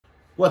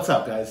What's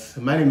up, guys?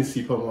 My name is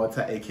Sipo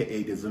Mota,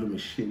 aka the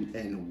ZuluMachine,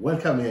 and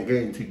welcome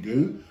again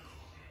today.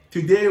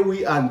 Today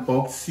we are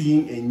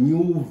unboxing a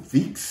new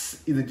VX.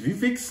 Is it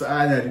VX?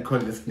 I don't call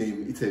this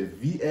name. It's a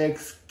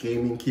VX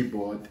gaming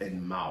keyboard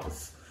and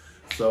mouse.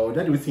 So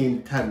without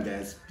wasting time,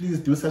 guys, please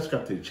do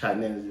subscribe to the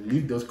channel,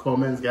 leave those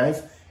comments,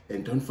 guys,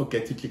 and don't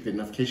forget to click the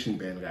notification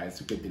bell, guys,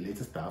 to get the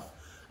latest stuff.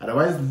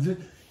 Otherwise,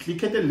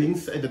 click at the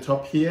links at the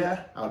top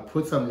here. I'll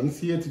put some links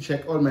here to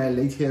check all my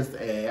latest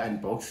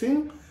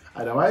unboxing.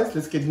 Otherwise,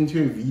 let's get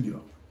into a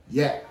video.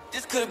 Yeah.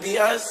 This could be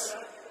us.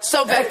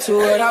 So back to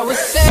what I was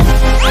saying.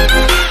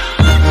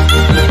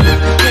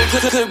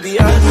 Could be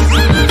us.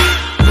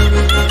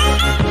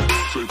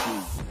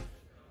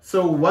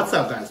 So what's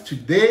up, guys?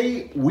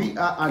 Today we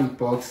are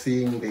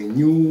unboxing the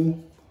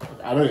new,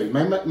 I don't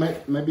know, it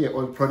might be an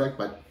old product,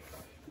 but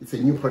it's a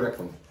new product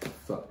for me.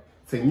 So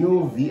it's a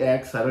new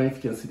VX. I don't know if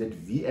you can see that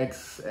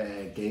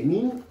VX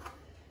gaming.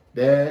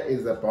 There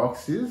is the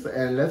boxes,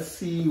 and let's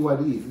see what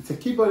it is. It's a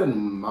keyboard and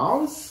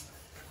mouse,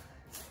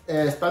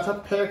 a starter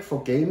pack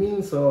for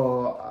gaming.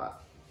 So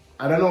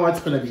I don't know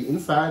what's gonna be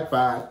inside,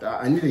 but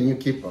I need a new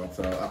keyboard,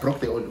 so I broke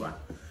the old one.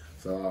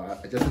 So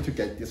I just need to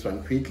get this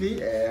one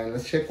quickly, and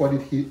let's check what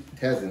it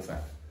has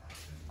inside.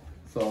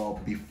 So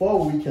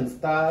before we can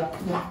start,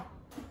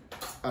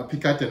 I'll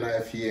pick out the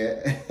knife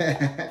here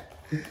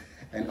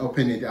and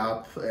open it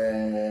up,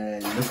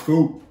 and let's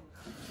go.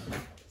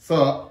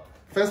 So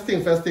first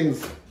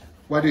things.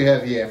 What do you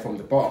have here from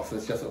the box?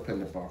 Let's just open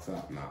the box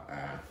up now.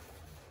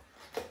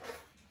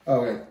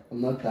 Oh wait,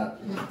 I'm not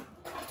done.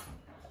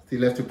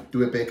 Still have to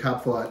do a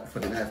backup for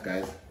the knife,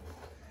 guys.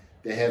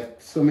 They have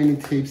so many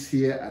tapes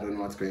here. I don't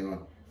know what's going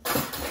on.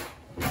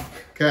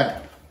 Okay,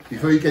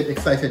 before you get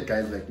excited,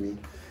 guys, like me,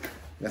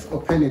 let's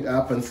open it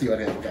up and see what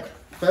happens. Okay.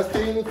 First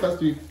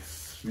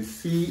we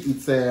see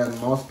it's a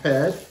mouse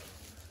pad.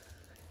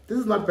 This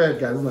is not bad,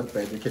 guys. It's not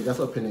bad. We can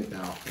just open it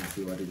now and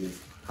see what it is,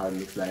 how it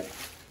looks like.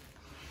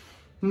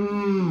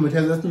 It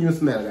has that new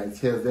smell,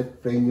 guys. It has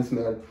that brand new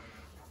smell.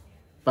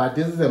 But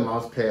this is a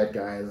mouse pad,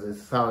 guys. This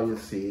is how you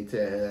see it,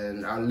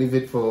 and I'll leave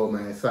it for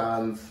my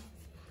sons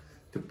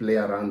to play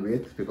around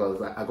with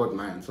because I got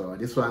mine. So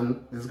this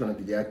is gonna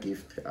be their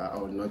gift. I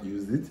will not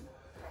use it,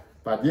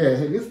 but yeah,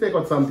 at least they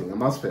got something, a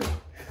mouse pad.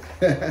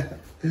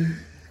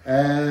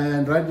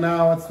 And right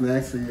now, what's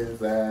next is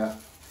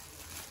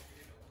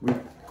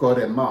we've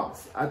got a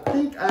mouse. I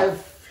think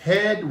I've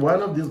had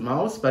one of these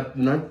mouse, but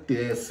not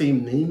the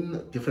same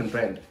name, different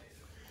brand.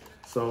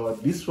 So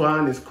this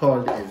one is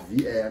called a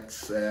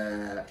VX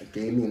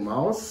gaming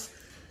mouse.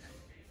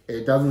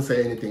 It doesn't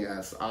say anything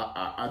else.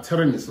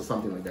 Tyrannis or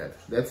something like that.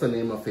 That's the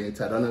name of it.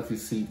 I don't know if you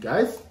see it,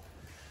 guys.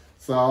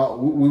 So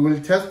we will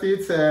test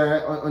it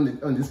on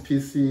this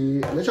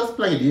PC. Let's just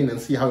plug it in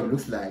and see how it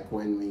looks like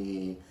when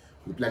we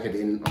plug it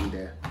in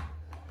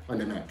on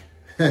the Mac.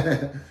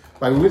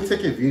 But we will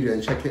take a video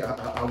and check it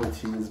how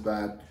it is.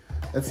 But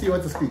let's see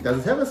what the speed. Does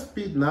it have a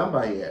speed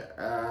number here?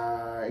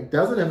 It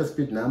doesn't have a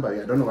speed number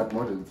here. I don't know what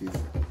model it is,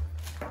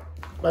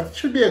 but it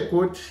should be a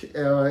good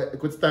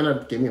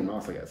standard gaming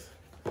mouse, I guess.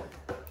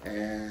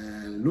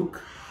 And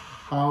look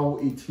how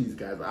it is,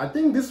 guys. I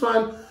think this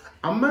one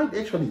I might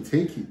actually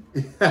take it.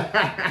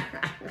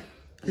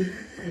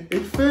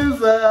 It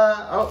feels.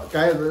 Oh,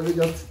 guys, let me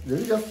just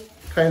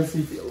try and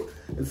see.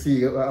 Let's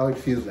see how it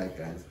feels like,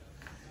 guys.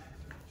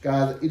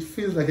 Guys, it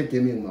feels like a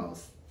gaming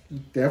mouse.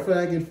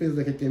 Definitely it feels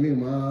like a gaming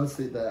mouse.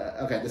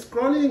 Okay, the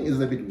scrolling is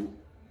a bit,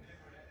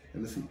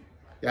 let me see.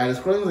 Yeah, the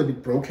scrolling is a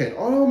bit broken.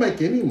 Oh, my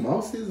gaming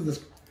mouse is, the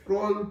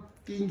scroll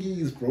thingy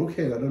is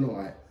broken. I don't know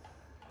why.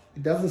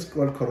 It doesn't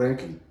scroll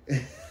correctly.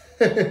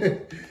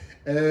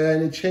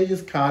 And it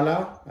changes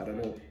color. I don't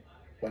know.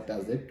 What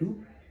does that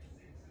do?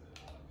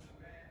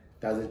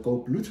 Does it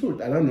go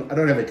Bluetooth? I don't know. I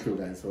don't have a clue,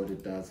 guys, what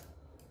it does.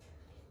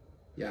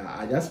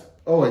 Yeah,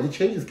 it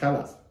changes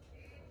colors.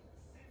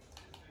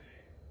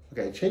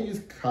 Okay, it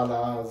changes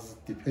colors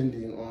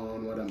depending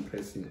on what I'm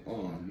pressing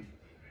on.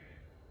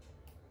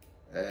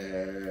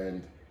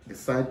 And the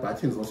side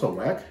buttons also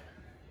work.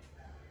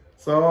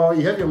 So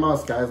you have your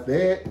mouse, guys.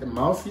 There, the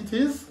mouse it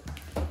is.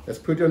 Let's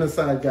put it on the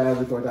side, guys.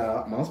 We got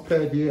our mouse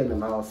pad here and the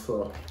mouse.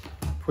 So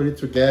put it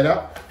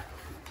together.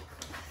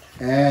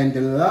 And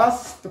the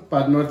last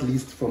but not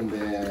least from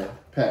the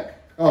pack.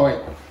 Oh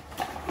wait,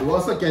 we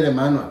also get a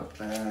manual.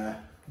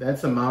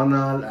 That's a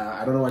manual.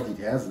 I don't know what it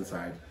has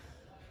inside.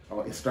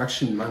 Or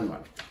instruction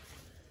manual.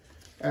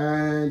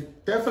 And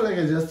definitely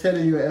I'm just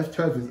telling you,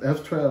 F12 is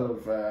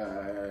F12.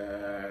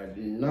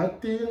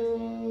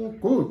 Nothing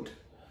good.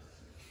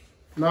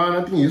 No,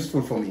 nothing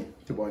useful for me,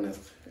 to be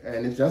honest.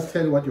 And it just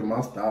tells you what your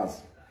mouse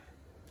does.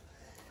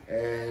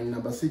 And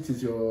number 6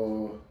 is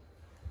your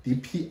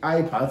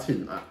DPI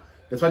button.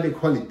 That's what they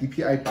call it,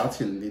 DPI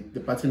button. The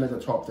button at the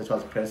top that I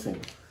was pressing.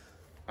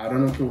 I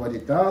don't know what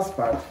it does,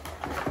 but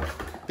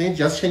I think it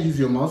just changes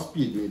your mouse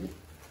speed, maybe.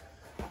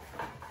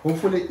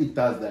 Hopefully it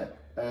does that.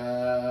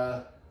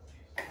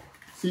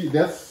 See,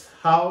 that's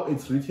how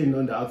it's written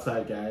on the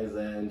outside, guys,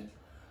 and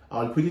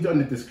I'll put it on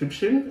the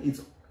description.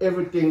 It's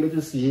everything that you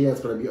see here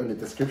is going to be on the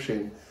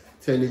description,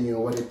 telling you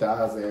what it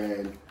does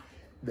and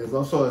there's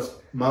also a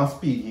mouse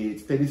speed here.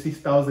 It's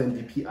 36,000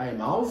 DPI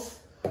mouse.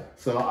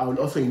 So I will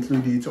also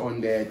include it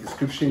on the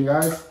description,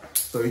 guys,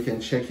 so you can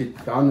check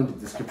it down in the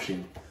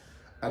description.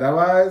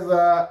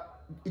 Otherwise,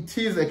 it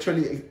is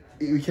actually,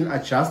 you can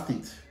adjust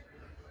it.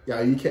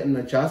 Yeah, you can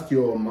adjust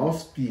your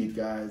mouse speed,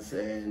 guys,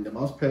 and the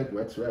mouse pad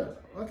works well.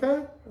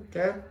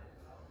 Okay,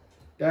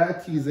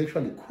 that is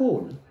actually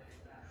cool.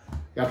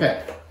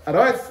 Okay,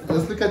 otherwise,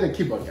 let's look at the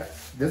keyboard,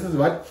 guys. This is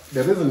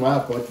the reason why I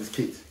bought this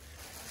kit.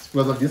 It's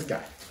because of this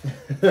guy.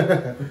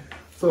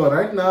 So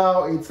right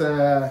now it's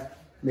a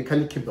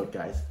mechanic keyboard,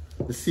 guys.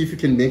 Let's see if you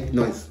can make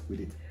noise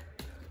with it.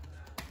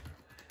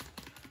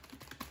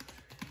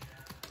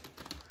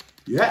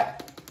 Yeah,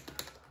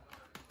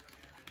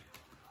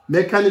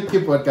 mechanic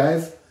keyboard,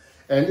 guys,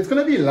 and it's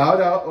gonna be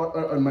louder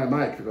on my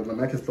mic because my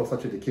mic is closer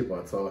to the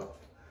keyboard. So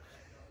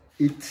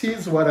it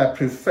is what I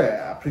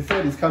prefer. I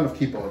prefer this kind of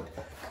keyboard.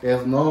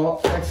 There's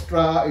no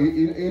extra,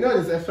 you know,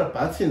 there's extra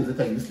buttons that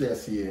are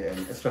useless here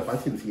and extra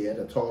buttons here at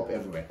the top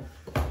everywhere.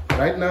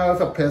 Right now,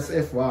 if I press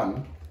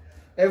F1,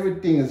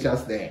 everything is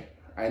just there.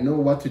 I know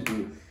what to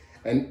do.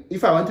 And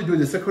if I want to do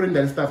the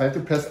secondary stuff, I have to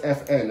press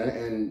FN,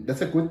 and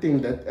that's a good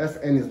thing that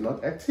FN is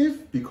not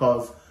active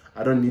because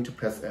I don't need to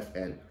press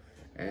FN.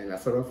 And I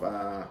sort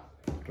of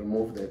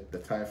remove the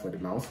tie for the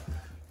mouse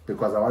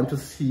because I want to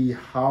see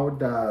how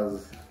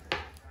does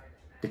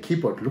the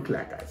keyboard look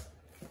like, guys.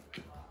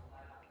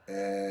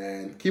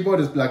 And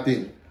keyboard is plugged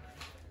in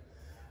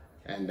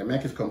and the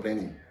Mac is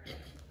complaining.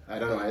 I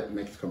don't know why the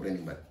Mac is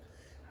complaining, but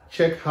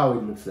check how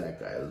it looks like,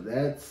 guys.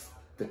 That's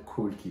the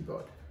cool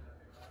keyboard.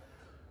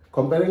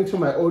 Comparing to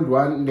my old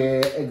one,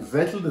 they're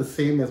exactly the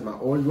same as my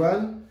old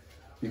one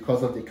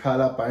because of the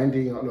color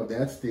binding, all of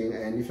that thing.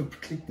 And if you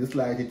click this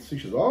light, it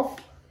switches off,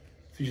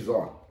 switches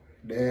on.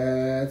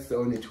 That's the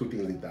only two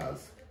things it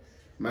does.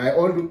 My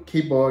old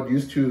keyboard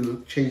used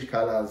to change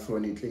colors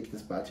when you click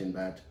this button,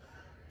 but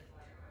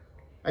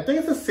I think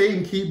it's the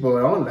same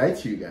keyboard. I won't lie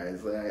to you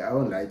guys. I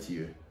won't lie to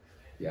you.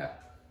 Yeah.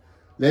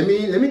 Let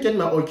me get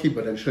my old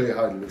keyboard and show you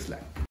how it looks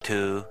like.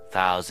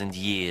 2,000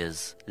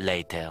 years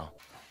later.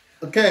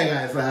 Okay,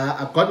 guys.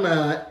 I've got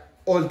my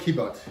old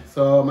keyboard.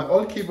 So my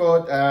old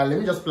keyboard. Let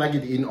me just plug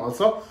it in.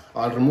 Also,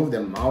 I'll remove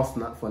the mouse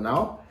for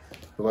now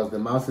because the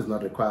mouse is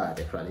not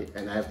required actually,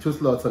 and I have two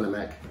slots on the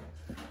Mac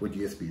with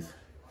USBs.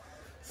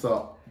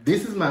 So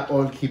this is my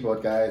old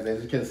keyboard, guys.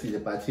 As you can see, the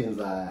buttons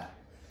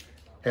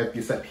have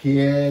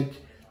disappeared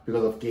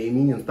because of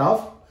gaming and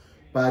stuff,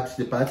 but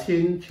the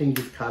button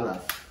changes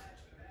colors.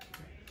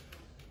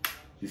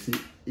 You see,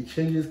 it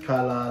changes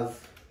colors,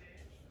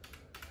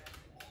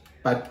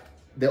 but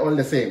they're all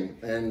the same.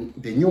 And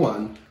the new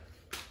one,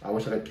 I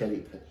wish I could carry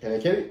it. Can I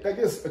carry it like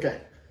this?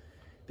 Okay.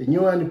 The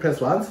new one, you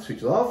press once,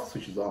 switches off,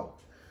 switches on.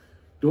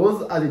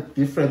 Those are the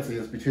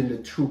differences between the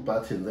two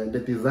buttons, and the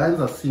designs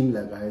are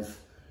similar, guys.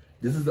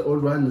 This is the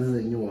old one, this is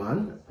the new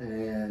one,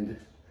 and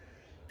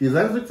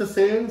designs look the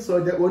same,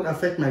 so they won't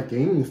affect my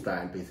gaming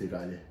style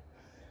basically.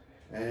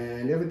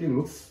 And everything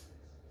looks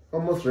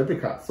almost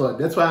replica. So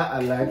that's why I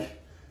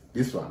like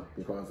this one,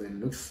 because it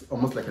looks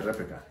almost like a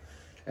replica.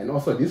 And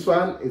also this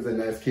one is a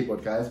nice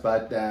keyboard, guys,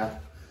 but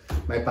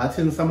my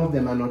buttons, some of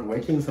them are not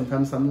working,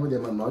 sometimes some of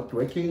them are not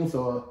working.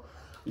 So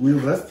we'll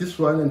rest this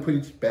one and put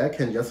it back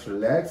and just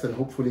relax, and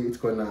hopefully it's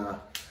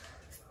gonna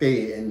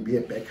stay and be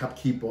a backup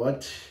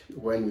keyboard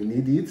when we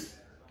need it.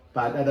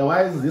 But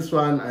otherwise, this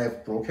one,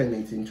 I've broken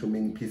it into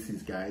many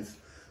pieces, guys.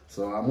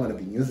 So I'm gonna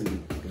be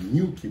using the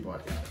new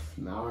keyboard, guys.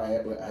 Now I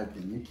have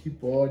the new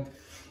keyboard.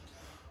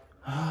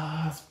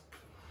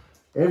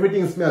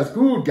 Everything smells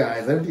good,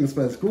 guys. Everything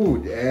smells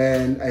good.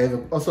 And I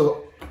have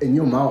also a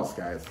new mouse,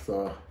 guys.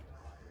 So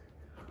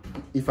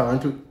if I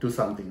want to do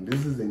something,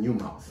 this is the new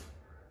mouse.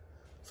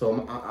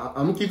 So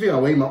I'm giving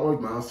away my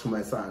old mouse to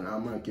my son.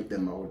 I'm gonna give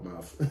them my old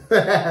mouse.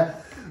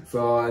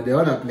 So they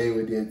wanna play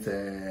with it,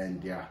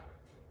 and yeah.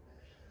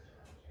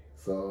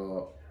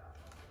 So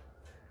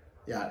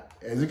yeah,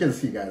 as you can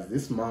see, guys,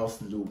 this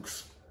mouse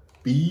looks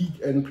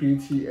big and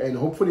pretty, and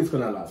hopefully it's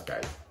gonna last,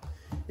 guys.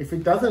 If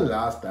it doesn't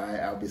last,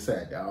 I'll be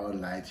sad. I won't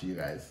lie to you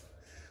guys.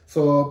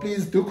 So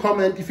please do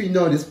comment if you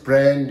know this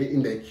brand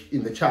in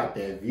the chat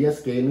there,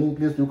 VS Gaming.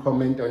 Please do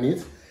comment on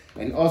it.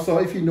 And also,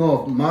 if you know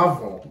of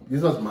Marvel,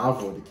 this was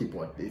Marvel, the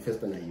keyboard, the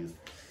first one I used.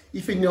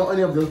 If you know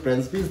any of those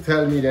brands, please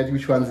tell me that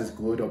which ones is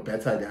good or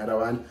better than the other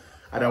one.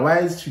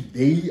 Otherwise,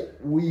 today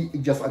we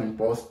just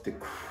unboxed the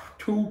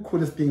two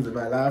coolest things in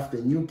my life: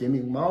 the new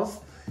gaming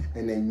mouse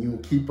and a new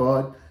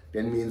keyboard.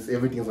 That means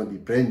everything's gonna be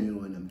brand new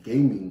when I'm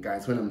gaming,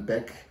 guys, when I'm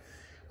back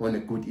on a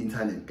good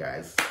internet,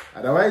 guys.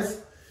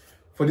 Otherwise,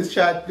 for this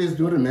chat, please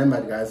do remember,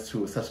 guys,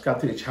 to subscribe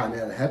to the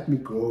channel, help me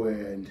grow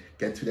and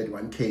get to that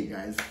 1K,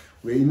 guys.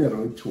 We're in the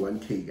road to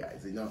 1K,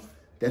 guys, you know.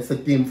 That's the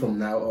theme from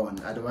now on.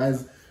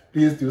 Otherwise,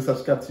 please do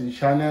subscribe to the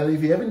channel.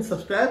 If you haven't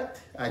subscribed,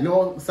 I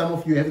know some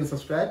of you haven't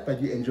subscribed, but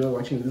you enjoy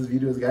watching these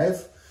videos,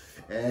 guys.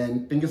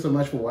 And thank you so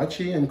much for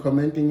watching and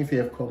commenting if you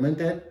have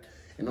commented,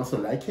 and also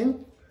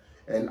liking.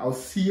 And I'll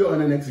see you on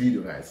the next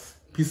video, guys.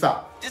 Peace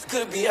out. This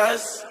could be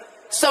us.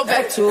 So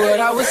back to what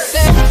I was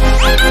saying.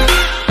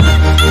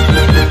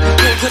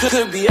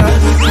 Could be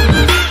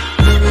us.